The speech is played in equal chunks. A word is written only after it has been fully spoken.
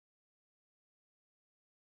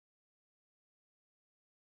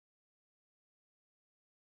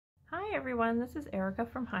Hi everyone, this is Erica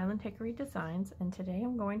from Highland Hickory Designs, and today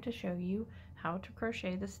I'm going to show you how to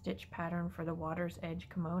crochet the stitch pattern for the Water's Edge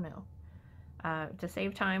kimono. To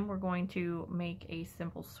save time, we're going to make a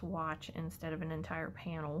simple swatch instead of an entire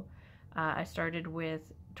panel. I started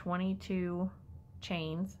with 22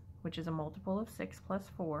 chains, which is a multiple of 6 plus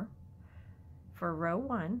 4. For row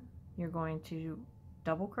 1, you're going to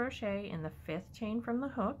double crochet in the 5th chain from the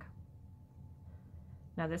hook.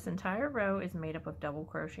 Now this entire row is made up of double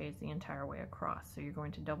crochets the entire way across. So you're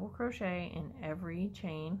going to double crochet in every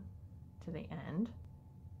chain to the end.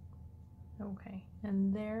 Okay,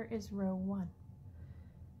 and there is row 1.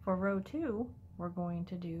 For row 2, we're going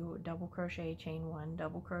to do double crochet, chain 1,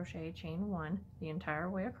 double crochet, chain 1 the entire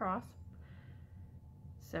way across.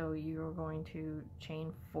 So you're going to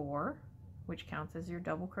chain 4, which counts as your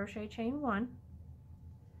double crochet, chain 1.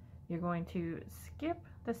 You're going to skip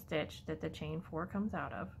the stitch that the chain 4 comes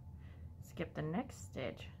out of, skip the next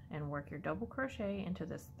stitch, and work your double crochet into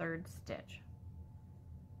this 3rd stitch,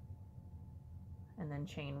 and then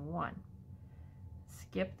chain 1.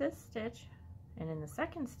 Skip this stitch, and in the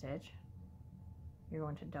 2nd stitch you're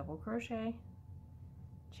going to double crochet,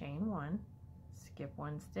 chain 1, skip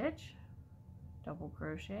 1 stitch, double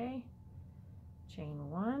crochet, chain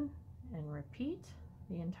 1, and repeat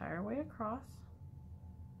the entire way across.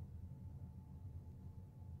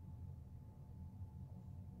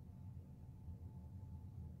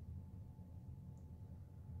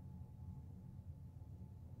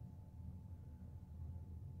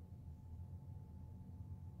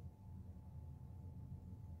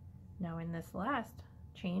 Now in this last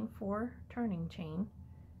chain 4 turning chain,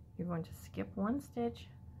 you're going to skip 1 stitch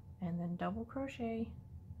and then double crochet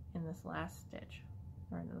in this last stitch,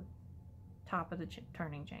 or the top of the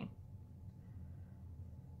turning chain.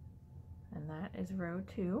 And that is row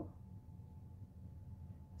 2.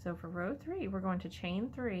 So for row 3, we're going to chain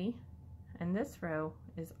 3, and this row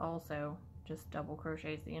is also just double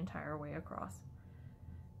crochets the entire way across.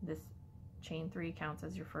 This chain 3 counts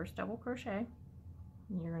as your first double crochet.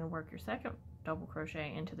 You're going to work your 2nd double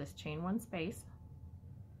crochet into this chain 1 space,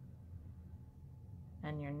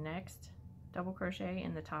 and your next double crochet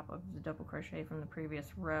in the top of the double crochet from the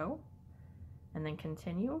previous row, and then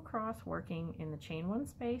continue across working in the chain 1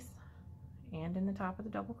 space and in the top of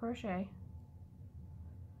the double crochet,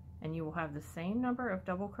 and you will have the same number of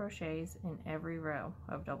double crochets in every row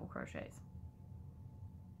of double crochets.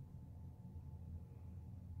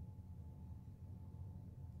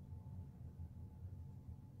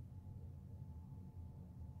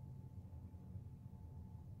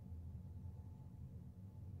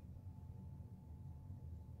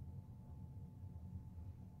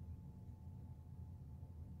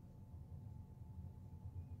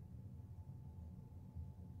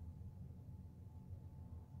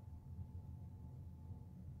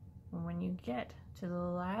 When you get to the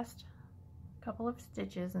last couple of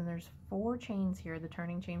stitches, and there's 4 chains here, the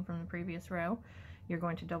turning chain from the previous row, you're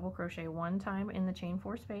going to double crochet 1 time in the chain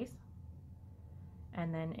 4 space,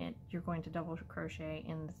 and then you're going to double crochet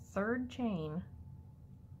in the 3rd chain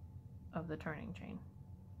of the turning chain.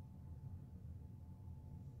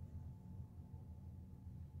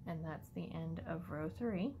 And that's the end of row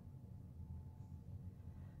 3.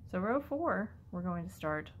 So row 4, we're going to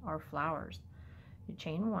start our flowers. You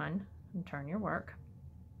chain 1 and turn your work.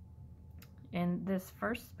 In this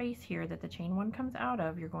first space here that the chain 1 comes out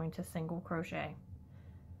of, you're going to single crochet.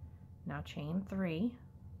 Now chain 3.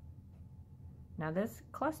 Now this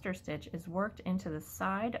cluster stitch is worked into the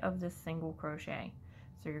side of this single crochet.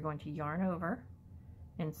 So you're going to yarn over,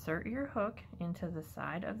 insert your hook into the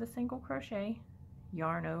side of the single crochet,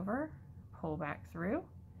 yarn over, pull back through,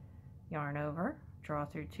 yarn over, draw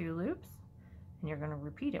through 2 loops, and you're going to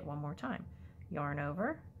repeat it one more time. Yarn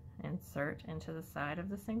over, insert into the side of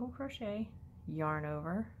the single crochet, yarn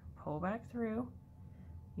over, pull back through,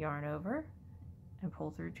 yarn over, and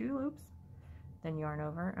pull through 2 loops, then yarn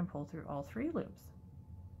over and pull through all 3 loops.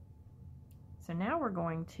 So now we're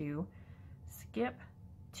going to skip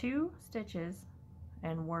 2 stitches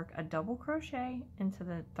and work a double crochet into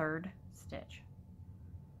the 3rd stitch.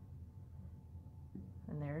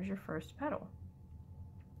 And there's your first petal.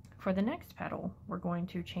 For the next petal, we're going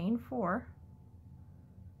to chain 4,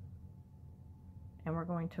 and we're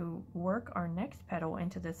going to work our next petal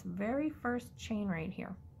into this very first chain right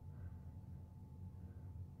here.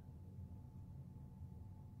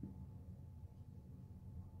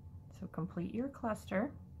 So complete your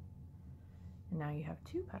cluster, and now you have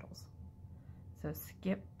 2 petals. So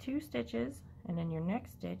skip 2 stitches, and in your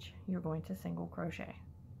next stitch you're going to single crochet.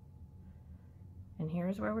 And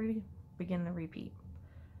here's where we begin the repeat.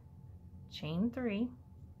 Chain 3,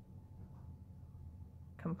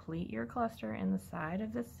 complete your cluster in the side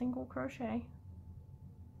of this single crochet.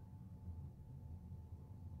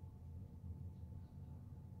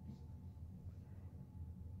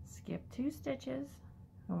 Skip 2 stitches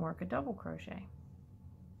and work a double crochet.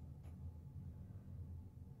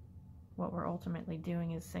 What we're ultimately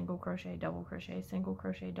doing is single crochet, double crochet, single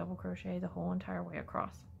crochet, double crochet the whole entire way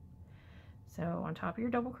across. So on top of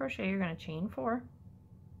your double crochet, you're going to chain 4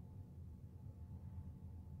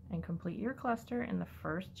 and complete your cluster in the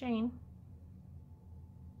first chain.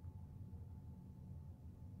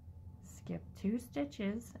 Skip 2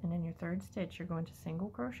 stitches, and in your third stitch you're going to single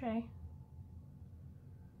crochet,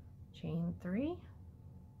 chain 3,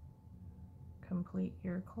 complete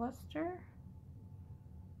your cluster,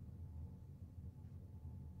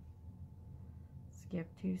 skip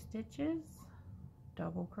 2 stitches,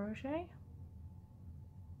 double crochet,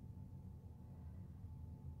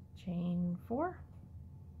 chain 4,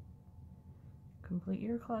 complete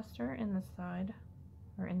your cluster in the side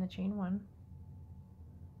or in the chain 1.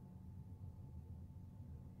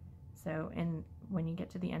 So when you get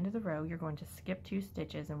to the end of the row, you're going to skip 2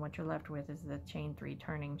 stitches, and what you're left with is the chain 3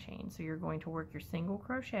 turning chain. So you're going to work your single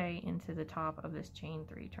crochet into the top of this chain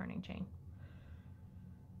 3 turning chain.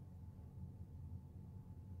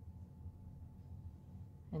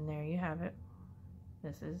 And there you have it.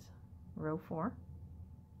 This is row 4.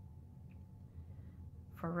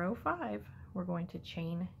 For row 5, we're going to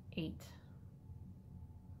chain 8.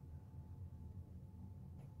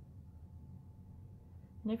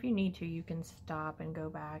 And if you need to, you can stop and go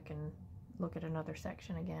back and look at another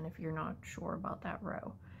section again if you're not sure about that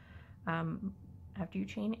row. After you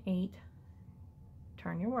chain 8,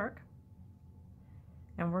 turn your work,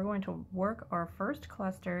 and we're going to work our first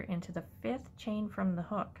cluster into the 5th chain from the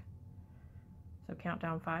hook. So count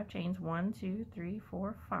down 5 chains, 1, 2, 3,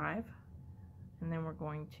 4, 5, and then we're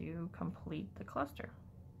going to complete the cluster.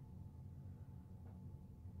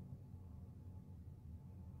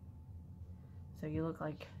 So you look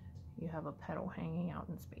like you have a petal hanging out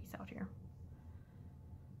in space out here.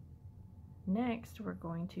 Next, we're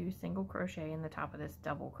going to single crochet in the top of this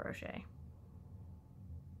double crochet.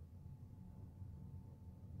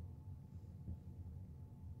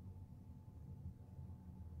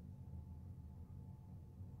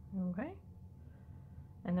 Okay,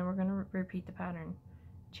 and then we're going to repeat the pattern.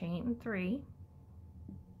 Chain 3,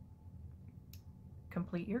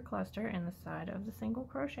 complete your cluster in the side of the single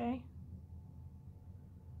crochet.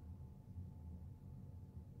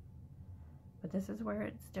 But this is where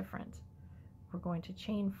it's different. We're going to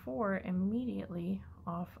chain 4 immediately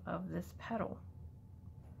off of this petal.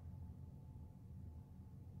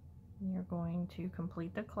 You're going to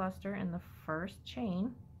complete the cluster in the first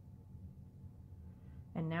chain,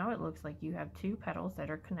 and now it looks like you have 2 petals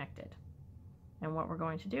that are connected. And what we're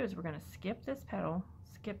going to do is we're going to skip this petal,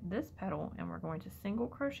 and we're going to single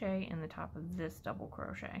crochet in the top of this double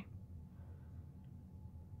crochet.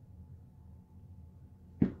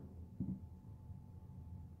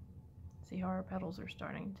 See how our petals are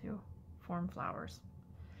starting to form flowers.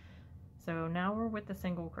 So now we're with the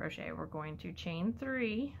single crochet. We're going to chain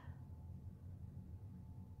 3,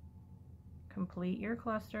 complete your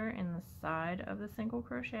cluster in the side of the single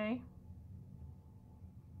crochet,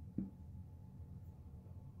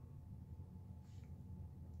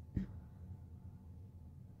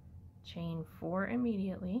 chain 4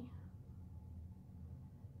 immediately,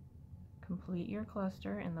 complete your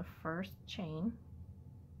cluster in the first chain.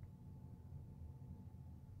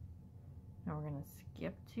 Now we're going to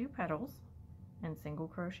skip 2 petals and single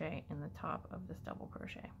crochet in the top of this double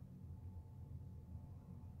crochet.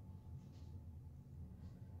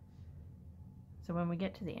 So when we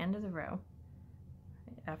get to the end of the row,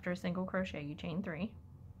 after a single crochet, you chain 3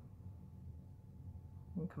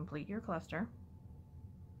 and complete your cluster.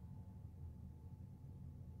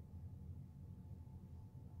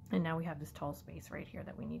 And now we have this tall space right here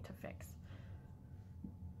that we need to fix.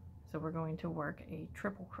 So we're going to work a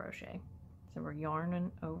triple crochet. So we're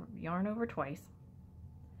yarn over twice,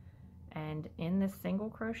 and in this single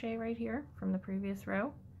crochet right here from the previous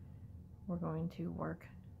row, we're going to work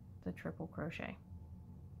the triple crochet.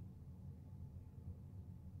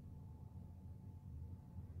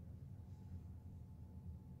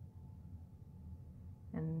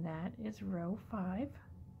 And that is row 5.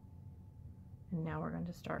 And now we're going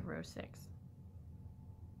to start row 6.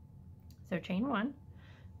 So chain 1,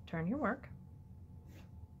 turn your work,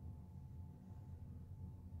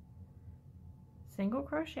 single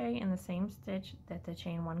crochet in the same stitch that the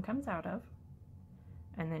chain 1 comes out of,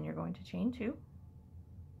 and then you're going to chain 2.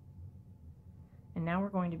 And now we're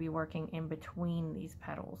going to be working in between these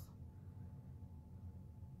petals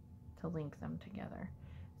to link them together.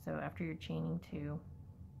 So after you're chaining 2,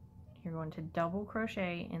 you're going to double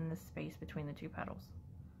crochet in the space between the 2 petals.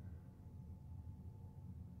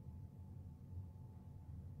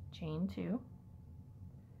 Chain 2.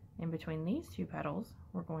 In between these 2 petals,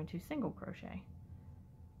 we're going to single crochet.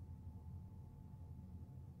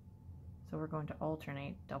 So we're going to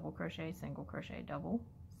alternate double crochet, double,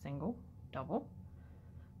 single, double.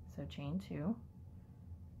 So chain 2,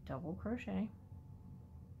 double crochet,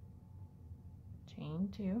 chain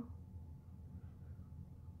 2,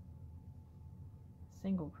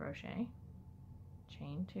 single crochet,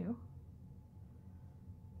 chain 2,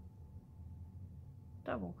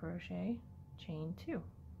 double crochet, chain 2.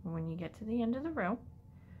 And when you get to the end of the row,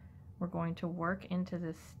 we're going to work into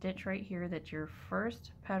this stitch right here that your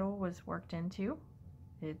first petal was worked into.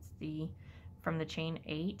 It's from the chain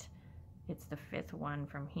 8, it's the 5th one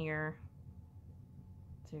from here.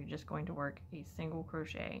 So you're just going to work a single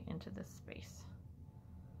crochet into this space.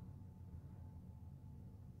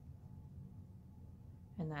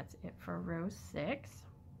 And that's it for row 6.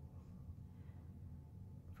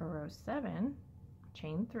 For row 7,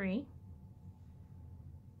 chain 3,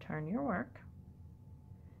 turn your work,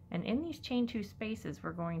 and in these chain 2 spaces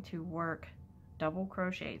we're going to work double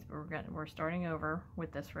crochets. We're starting over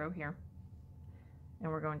with this row here,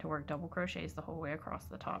 and we're going to work double crochets the whole way across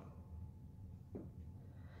the top.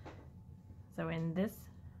 So in this,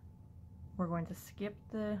 we're going to skip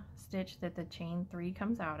the stitch that the chain 3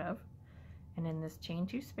 comes out of, and in this chain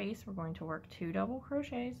 2 space we're going to work 2 double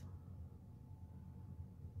crochets.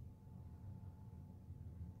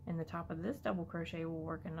 In the top of this double crochet we'll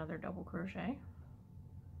work another double crochet,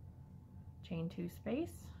 chain 2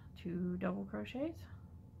 space, 2 double crochets,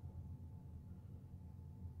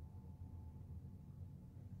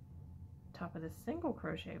 top of the single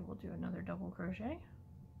crochet we'll do another double crochet,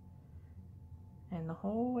 and the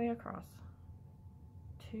whole way across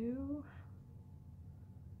 2,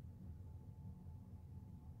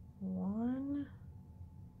 1,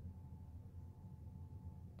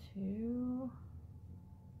 2,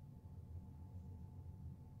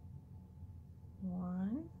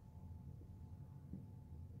 1,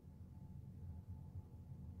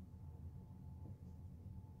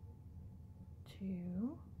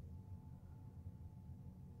 2,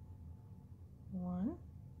 1,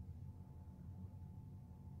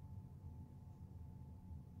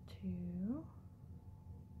 2,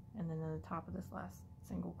 and then at the top of this last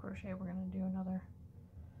single crochet we're going to do another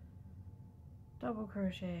double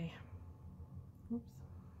crochet. Oops.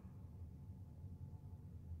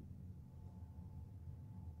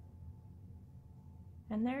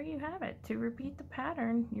 And there you have it. To repeat the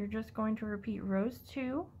pattern, you're just going to repeat rows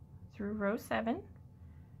 2 through row 7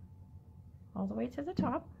 all the way to the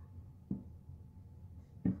top.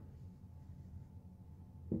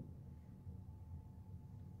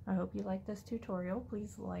 I hope you like this tutorial.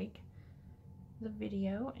 Please like the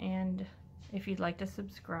video, and if you'd like to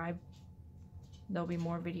subscribe, there'll be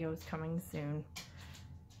more videos coming soon.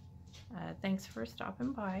 Thanks for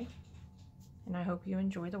stopping by, and I hope you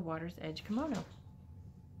enjoy the Water's Edge kimono.